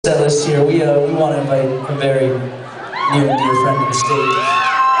Set list here. We want to invite a very near and dear friend of the stage.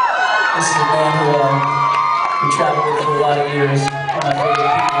 This is a man who we traveled with for a lot of years. One of my favorite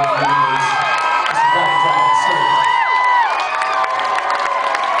people in the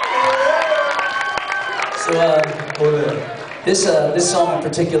years. So this song in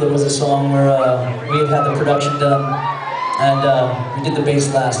particular was a song where we had the production done, and we did the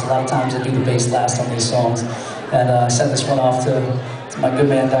bass last. A lot of times I do the bass last on these songs, and I sent this one off to my good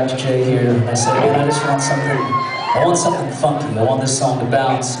man Dr. J here. I said, man, I just want something funky. I want this song to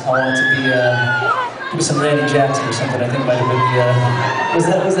bounce. I want it to be maybe some Randy Jackson or something. I think might have been was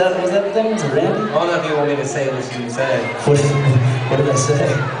that the thing? Was it Randy? I don't know if you want me to say what you said. What did I say?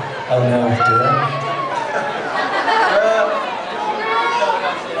 Oh no, did I?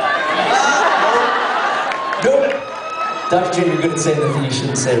 Dr. J, you're good at saying the thing you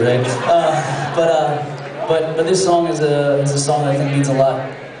shouldn't say, right? But this song is a song that I think means a lot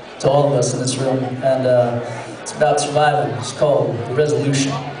to all of us in this room, and it's about surviving. It's called The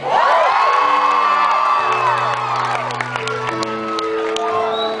Resolution.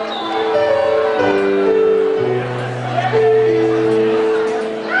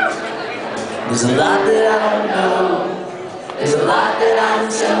 There's a lot that I don't know. There's a lot that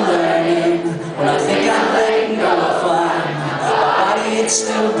I'm still learning. When I think I'm letting go, I find my body, it's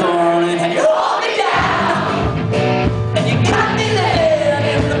still burning. And you hold me down, and you got me there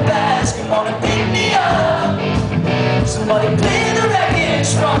in the past. You wanna pick me up. Somebody play the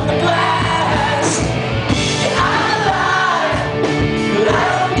wreckage from the blast. Yeah, I'm alive, but I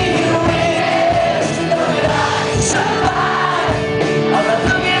don't need a witness to know that I can survive. I'm not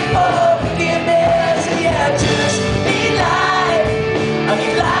looking for forgiveness, and yeah, just need light. I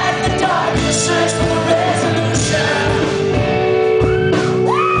need light in the dark, the search for the resolution.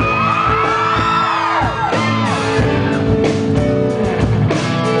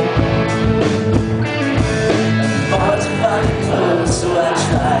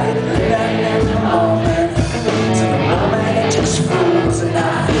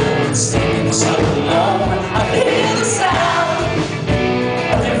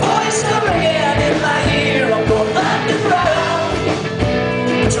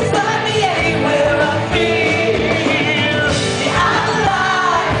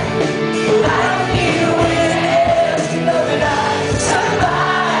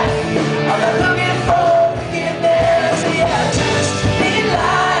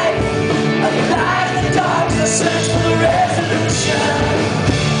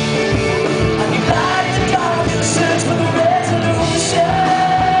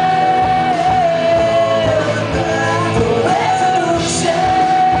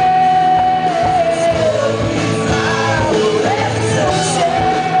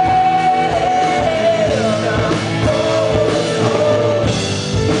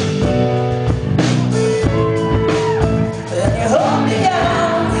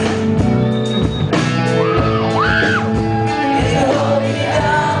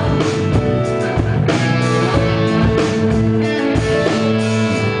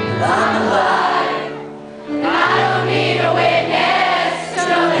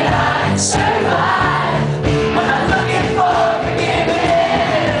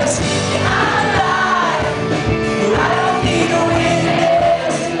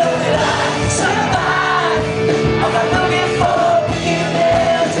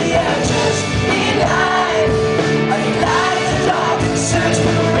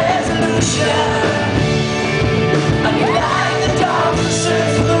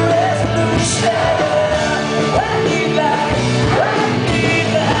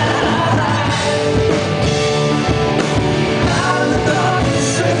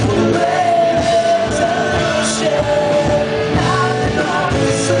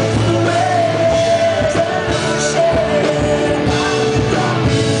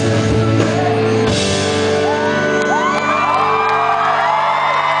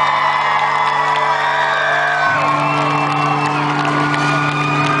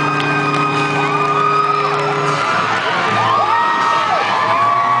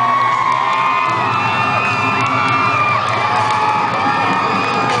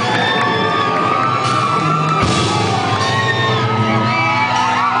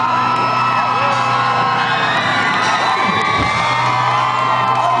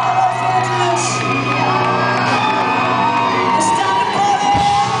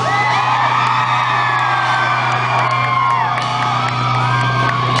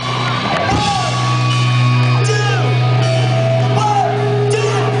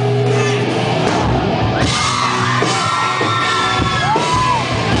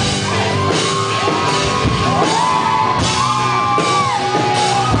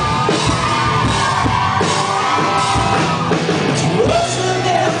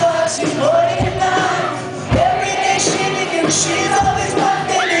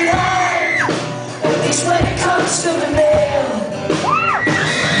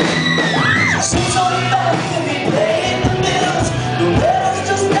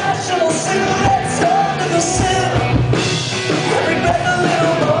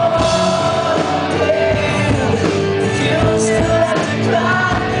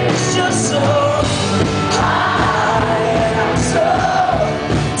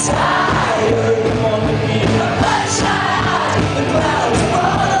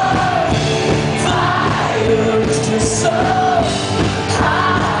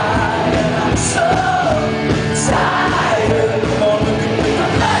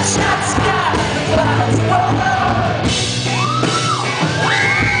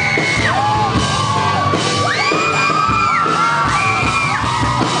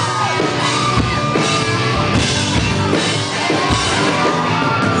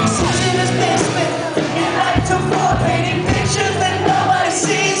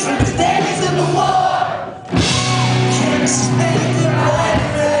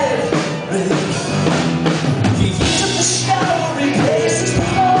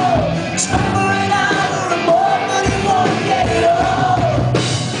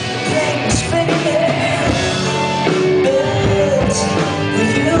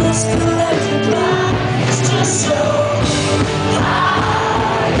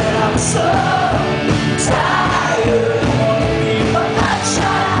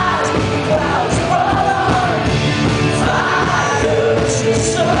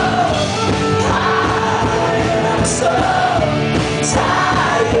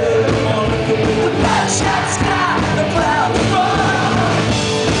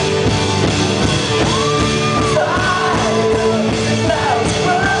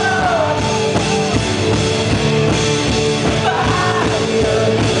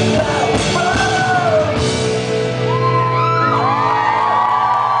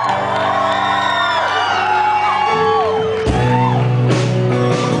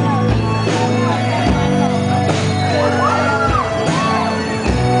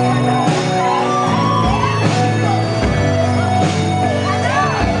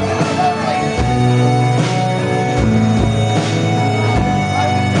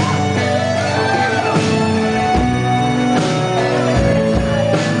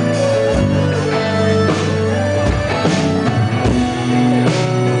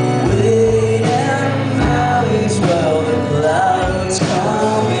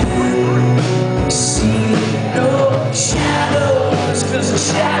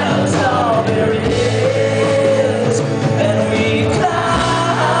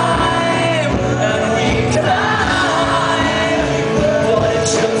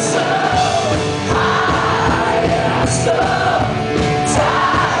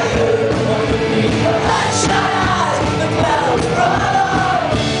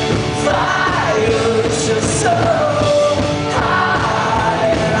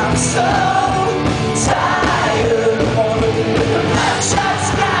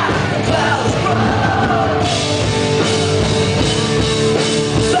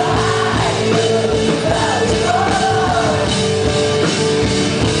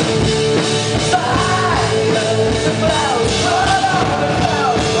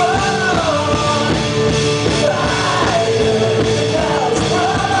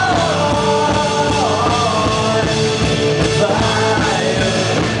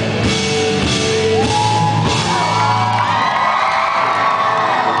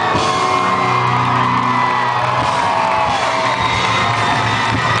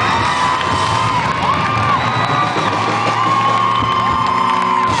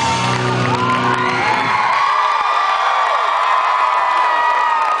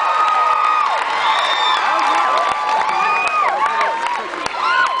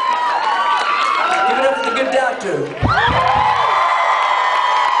 doctor.